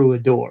through a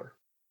door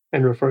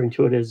and referring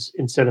to it as,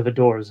 instead of a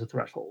door, as a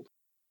threshold.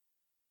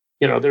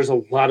 There's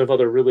a lot of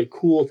other really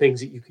cool things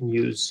that you can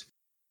use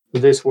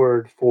this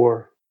word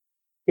for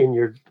in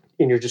your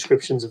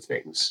descriptions of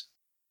things.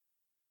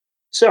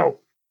 So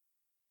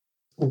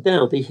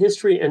now the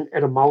history and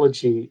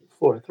etymology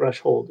for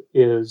threshold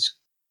is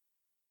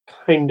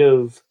kind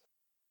of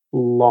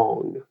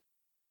long,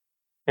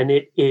 and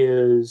it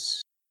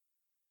is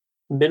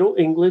Middle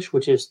English,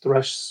 which is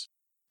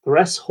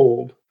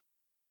threshold,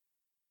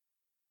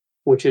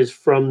 which is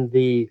from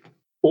the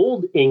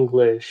Old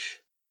English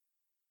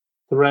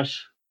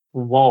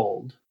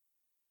threswald,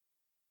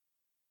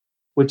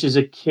 which is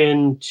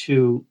akin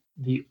to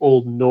the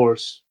Old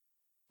Norse,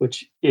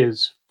 which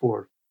is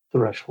for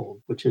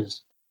threshold, which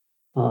is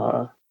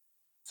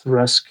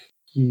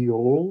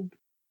Threshold,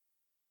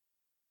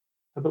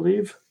 I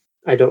believe.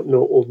 I don't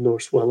know Old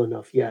Norse well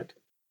enough yet,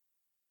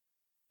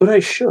 but I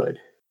should.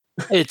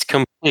 It's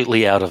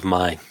completely out of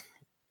my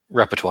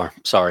repertoire.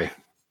 Sorry.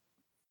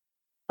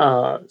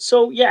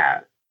 So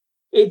yeah,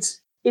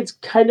 it's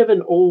kind of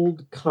an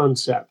old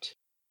concept.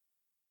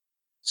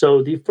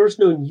 So the first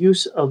known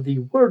use of the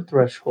word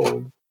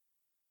threshold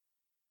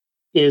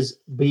is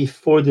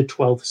before the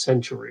 12th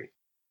century.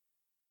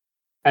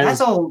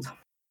 That's old.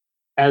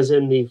 As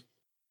in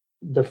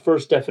the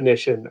first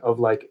definition of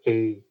like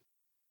a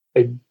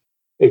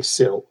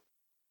sill.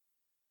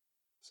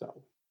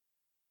 So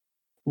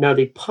now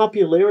the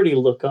popularity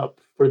lookup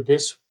for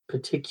this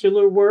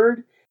particular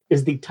word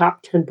is the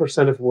top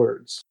 10% of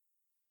words.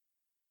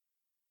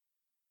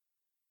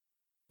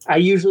 I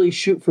usually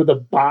shoot for the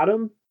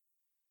bottom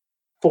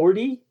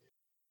 40,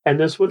 and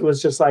this one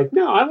was just like,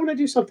 no, I want to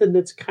do something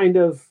that's kind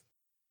of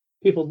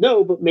people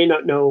know but may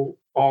not know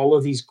all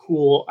of these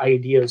cool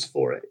ideas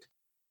for it.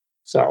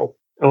 So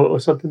it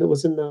was something that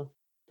was in the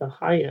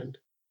high end.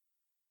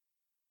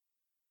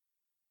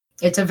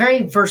 It's a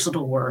very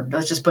versatile word,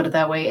 let's just put it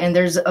that way. And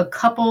there's a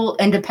couple,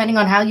 and depending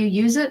on how you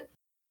use it,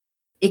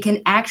 it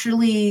can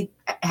actually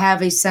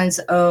have a sense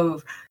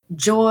of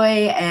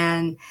joy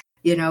and,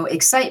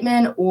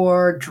 excitement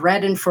or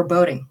dread and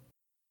foreboding.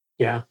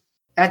 Yeah.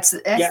 That's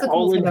the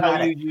cool thing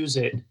about it. You use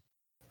it.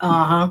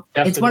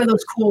 It's one of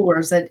those cool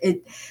words that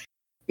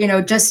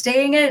just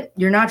saying it,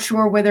 you're not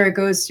sure whether it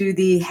goes to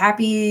the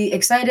happy,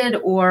 excited,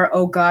 or,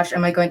 oh gosh,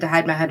 am I going to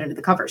hide my head under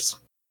the covers?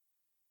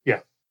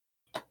 Yeah.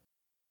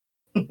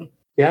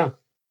 Yeah.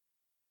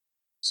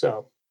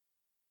 So,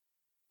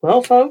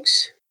 well,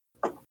 folks,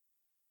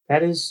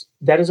 that is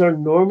our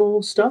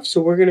normal stuff.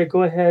 So we're going to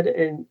go ahead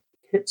and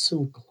hit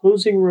some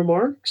closing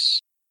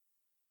remarks,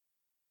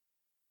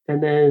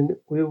 and then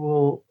we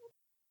will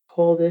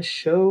call this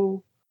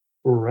show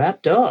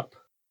wrapped up.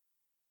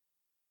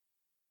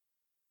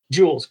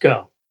 Jules,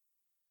 go.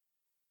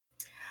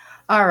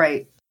 All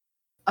right.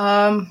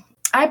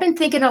 I've been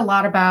thinking a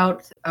lot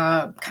about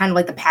kind of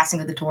like the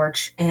passing of the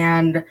torch,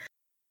 and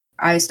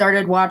I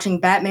started watching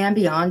Batman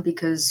Beyond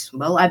because,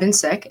 well, I've been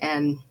sick,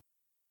 and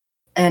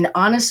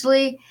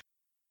honestly,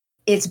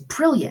 it's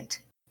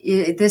brilliant.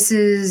 This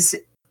is,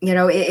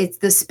 it's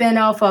the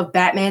spin-off of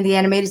Batman the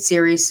Animated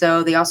Series,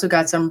 so they also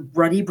got some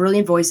ruddy,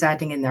 brilliant voice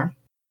acting in there.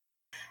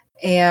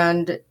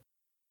 And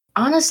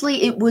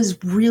honestly, it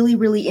was really,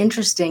 really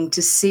interesting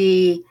to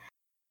see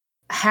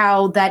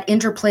how that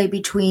interplay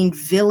between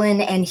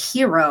villain and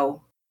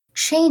hero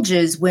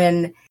changes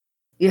when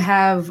you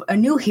have a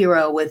new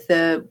hero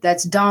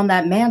that's donned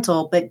that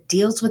mantle, but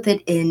deals with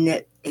it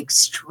in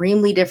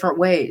extremely different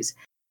ways.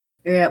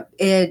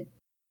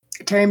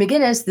 Terry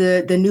McGinnis,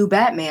 the new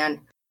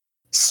Batman,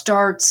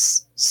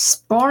 starts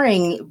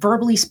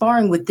verbally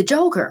sparring with the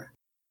Joker.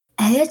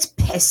 And it's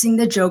pissing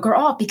the Joker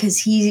off because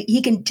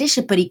he can dish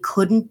it, but he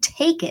couldn't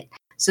take it.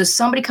 So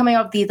somebody coming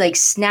up with these like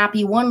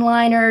snappy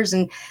one-liners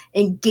and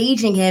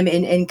engaging him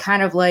in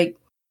kind of like,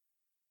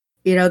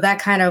 that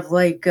kind of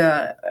like,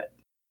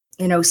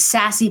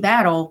 sassy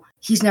battle.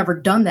 He's never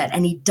done that,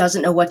 and he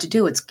doesn't know what to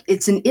do.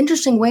 It's an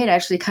interesting way to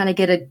actually kind of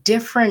get a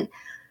different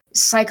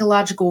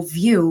psychological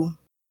view.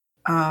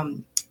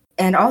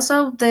 And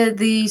also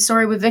the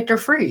story with Victor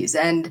Fries.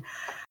 And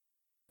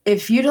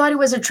if you thought he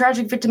was a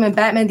tragic victim in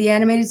Batman the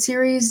Animated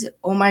Series,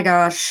 oh my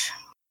gosh,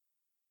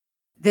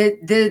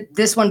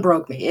 this one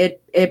broke me.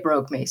 It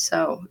broke me.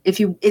 So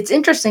it's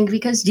interesting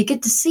because you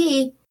get to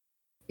see,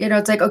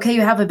 it's like, okay,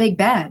 you have a big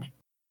bad,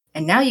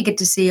 and now you get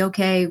to see,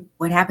 okay,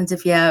 what happens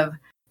if you have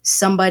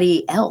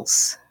somebody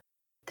else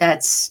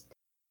that's,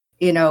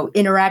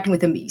 interacting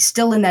with him,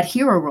 still in that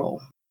hero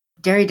role,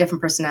 very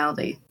different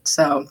personality.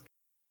 So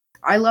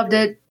I loved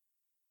it.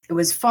 It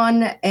was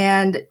fun,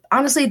 and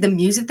honestly, the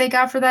music they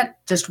got for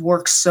that just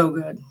works so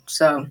good.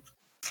 So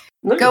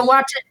Nice. Go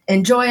watch it,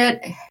 enjoy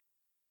it,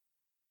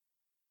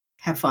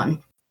 have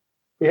fun.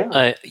 Yeah.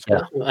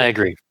 I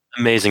agree.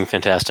 Amazing,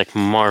 fantastic,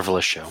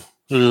 marvelous show.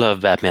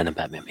 Love Batman and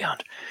Batman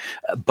Beyond.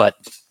 But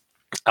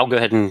I'll go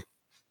ahead and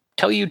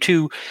tell you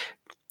to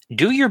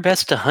do your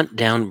best to hunt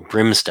down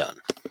Brimstone.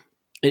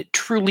 A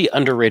truly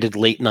underrated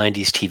late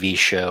 90s TV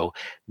show.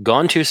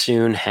 Gone too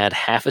soon, had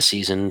half a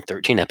season,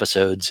 13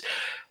 episodes.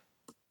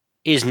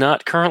 Is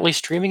not currently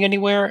streaming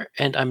anywhere,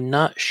 and I'm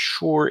not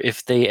sure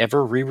if they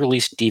ever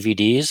re-released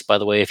DVDs. By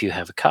the way, if you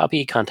have a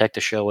copy, contact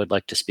the show. I'd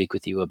like to speak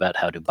with you about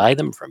how to buy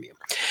them from you.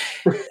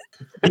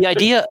 The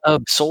idea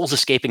of souls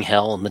escaping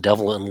hell and the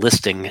devil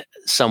enlisting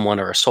someone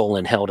or a soul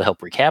in hell to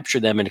help recapture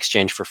them in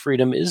exchange for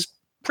freedom is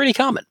pretty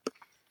common.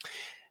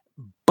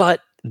 But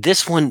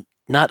this one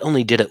not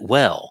only did it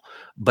well,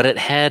 but it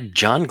had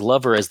John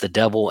Glover as the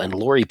devil and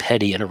Lori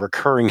Petty in a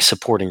recurring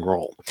supporting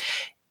role.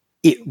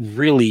 It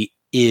really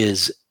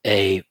is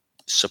a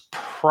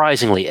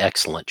surprisingly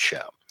excellent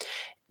show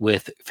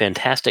with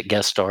fantastic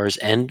guest stars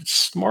and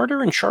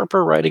smarter and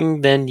sharper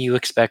writing than you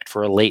expect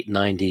for a late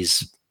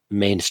 90s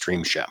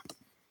mainstream show.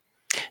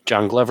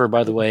 John Glover,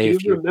 by the way.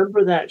 Do you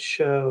remember that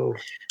show?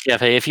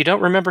 Yeah, if you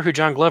don't remember who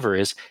John Glover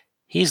is,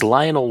 he's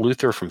Lionel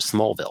Luthor from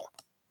Smallville.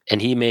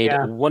 And he made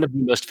one of the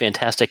most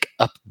fantastic,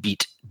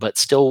 upbeat, but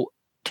still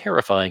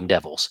terrifying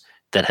devils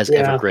that has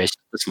ever graced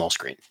the small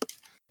screen.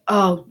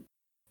 Oh,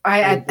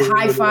 I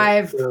high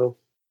five.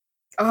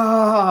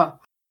 Oh,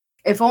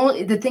 if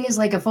only the thing is,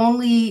 like, if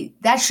only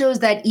that shows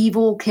that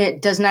evil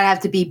kid does not have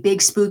to be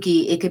big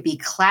spooky. It could be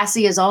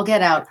classy as all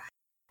get out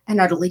and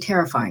utterly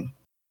terrifying.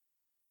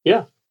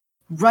 Yeah.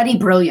 Ruddy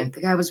brilliant.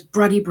 The guy was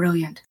ruddy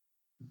brilliant.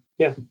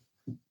 Yeah.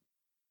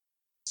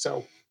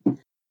 So,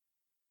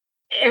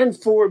 and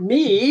for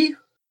me,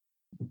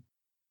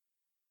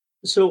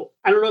 so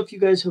I don't know if you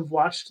guys have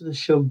watched the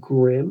show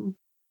Grimm.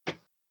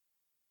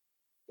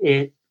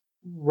 It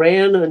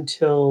ran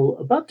until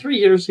about 3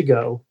 years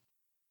ago.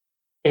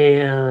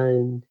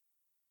 And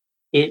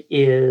it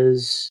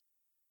is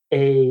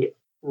a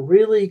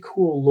really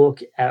cool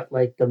look at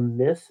like the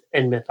myth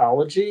and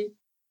mythology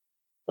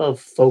of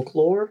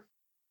folklore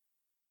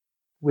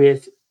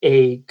with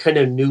a kind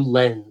of new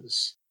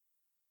lens.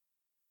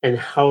 And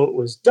how it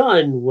was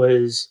done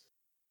was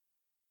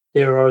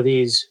there are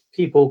these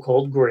people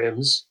called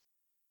Grimms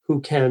who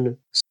can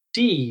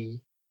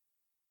see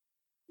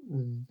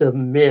the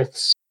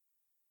myths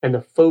and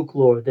the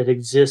folklore that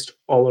exist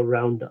all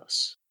around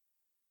us,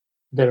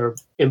 that are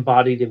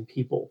embodied in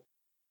people.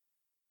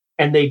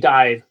 And they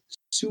dive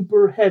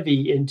super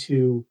heavy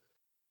into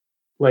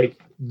like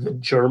the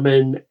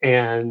German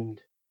and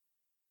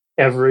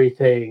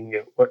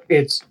everything.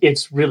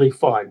 It's really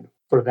fun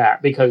for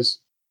that because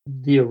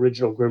the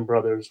original Grimm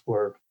brothers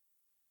were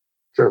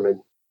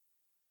German.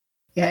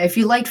 Yeah, if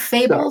you like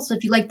Fables,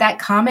 if you like that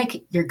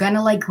comic, you're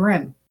gonna like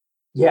Grimm.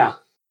 Yeah.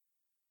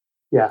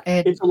 Yeah.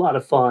 It's a lot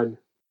of fun.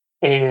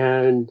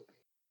 And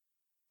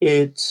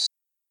it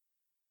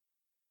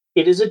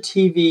is a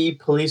TV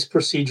police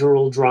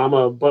procedural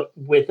drama, but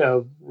with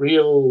a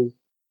real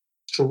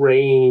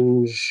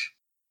strange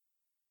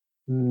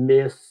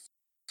myth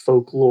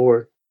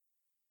folklore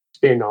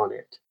spin on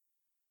it.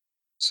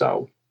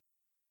 So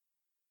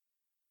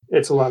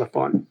it's a lot of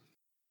fun.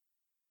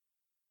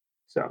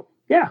 So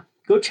yeah,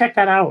 go check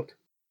that out.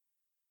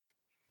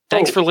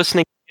 Thanks for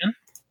listening again.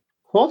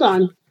 Hold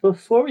on.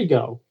 Before we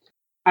go,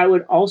 I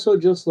would also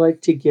just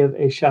like to give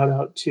a shout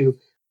out to,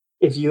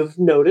 if you've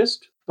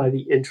noticed by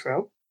the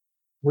intro,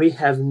 we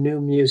have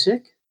new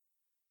music.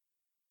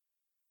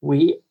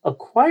 We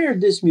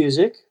acquired this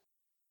music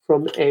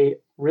from a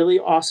really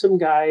awesome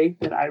guy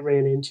that I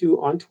ran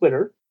into on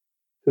Twitter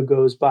who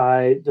goes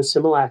by The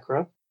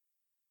Simulacra.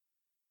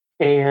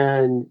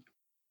 And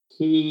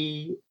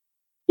he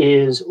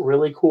is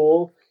really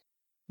cool.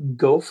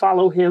 Go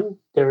follow him.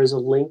 There is a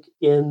link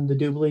in the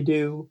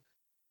doobly-doo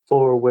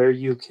for where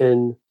you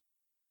can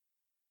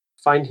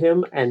find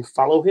him and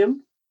follow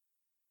him.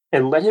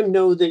 And let him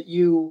know that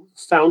you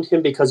found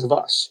him because of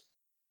us.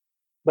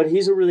 But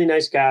he's a really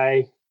nice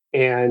guy,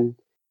 and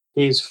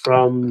he's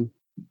from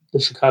the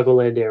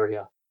Chicagoland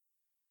area.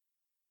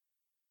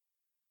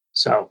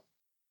 So,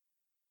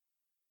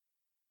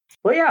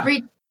 Well, yeah.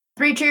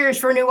 Three cheers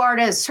for new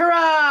artists.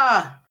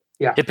 Hurrah!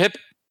 Hip hip.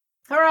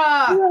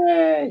 Hurrah!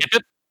 Hooray! Hip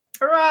hip.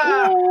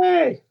 Hurrah!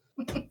 Hooray!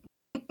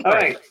 All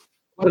right.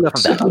 Enough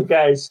of that. So,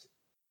 guys,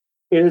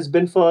 it has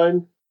been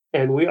fun,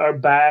 and we are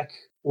back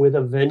with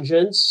a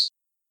vengeance.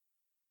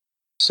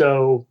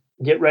 So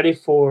get ready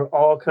for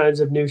all kinds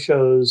of new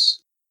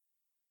shows.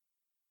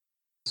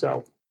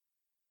 So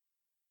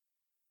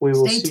we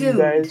will Stay see tuned.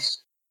 you guys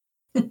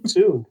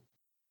soon.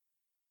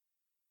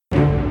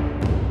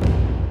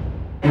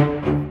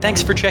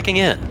 Thanks for checking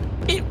in.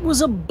 It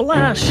was a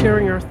blast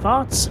sharing our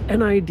thoughts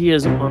and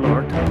ideas on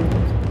our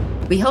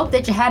topic. We hope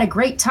that you had a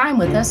great time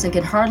with us and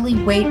can hardly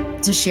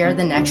wait to share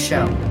the next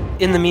show.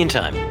 In the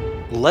meantime,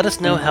 let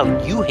us know how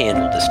you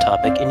handled this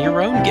topic in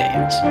your own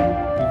games.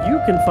 You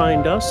can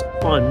find us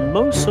on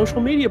most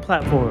social media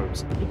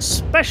platforms,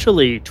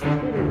 especially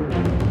Twitter,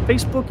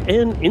 Facebook,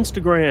 and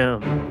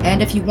Instagram.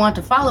 And if you want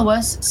to follow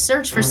us,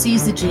 search for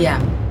Seize the GM.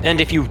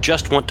 And if you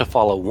just want to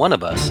follow one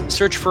of us,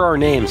 search for our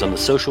names on the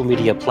social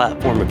media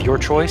platform of your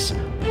choice,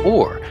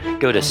 or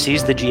go to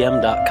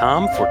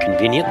seizethegm.com for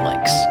convenient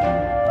links.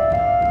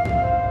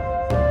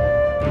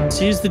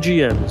 Seize the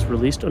GM is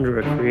released under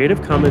a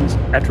Creative Commons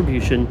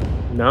Attribution,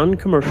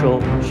 Non-Commercial,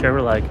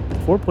 Share-alike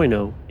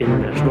 4.0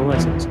 international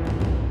license.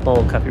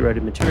 All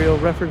copyrighted material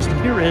referenced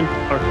herein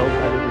are held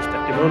by their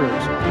respective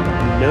owners.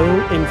 No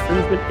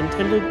infringement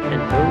intended and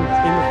no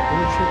claim of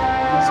ownership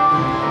is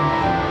intended.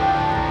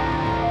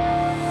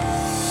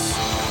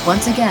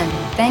 Once again,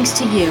 thanks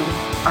to you,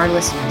 our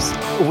listeners.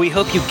 We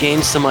hope you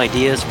gained some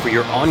ideas for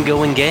your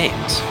ongoing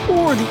games.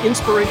 Or the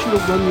inspiration to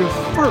run your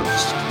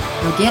first.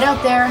 Now get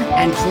out there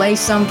and play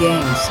some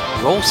games.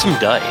 Roll some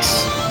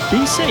dice.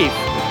 Be safe,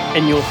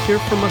 and you'll hear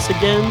from us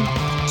again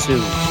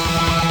soon.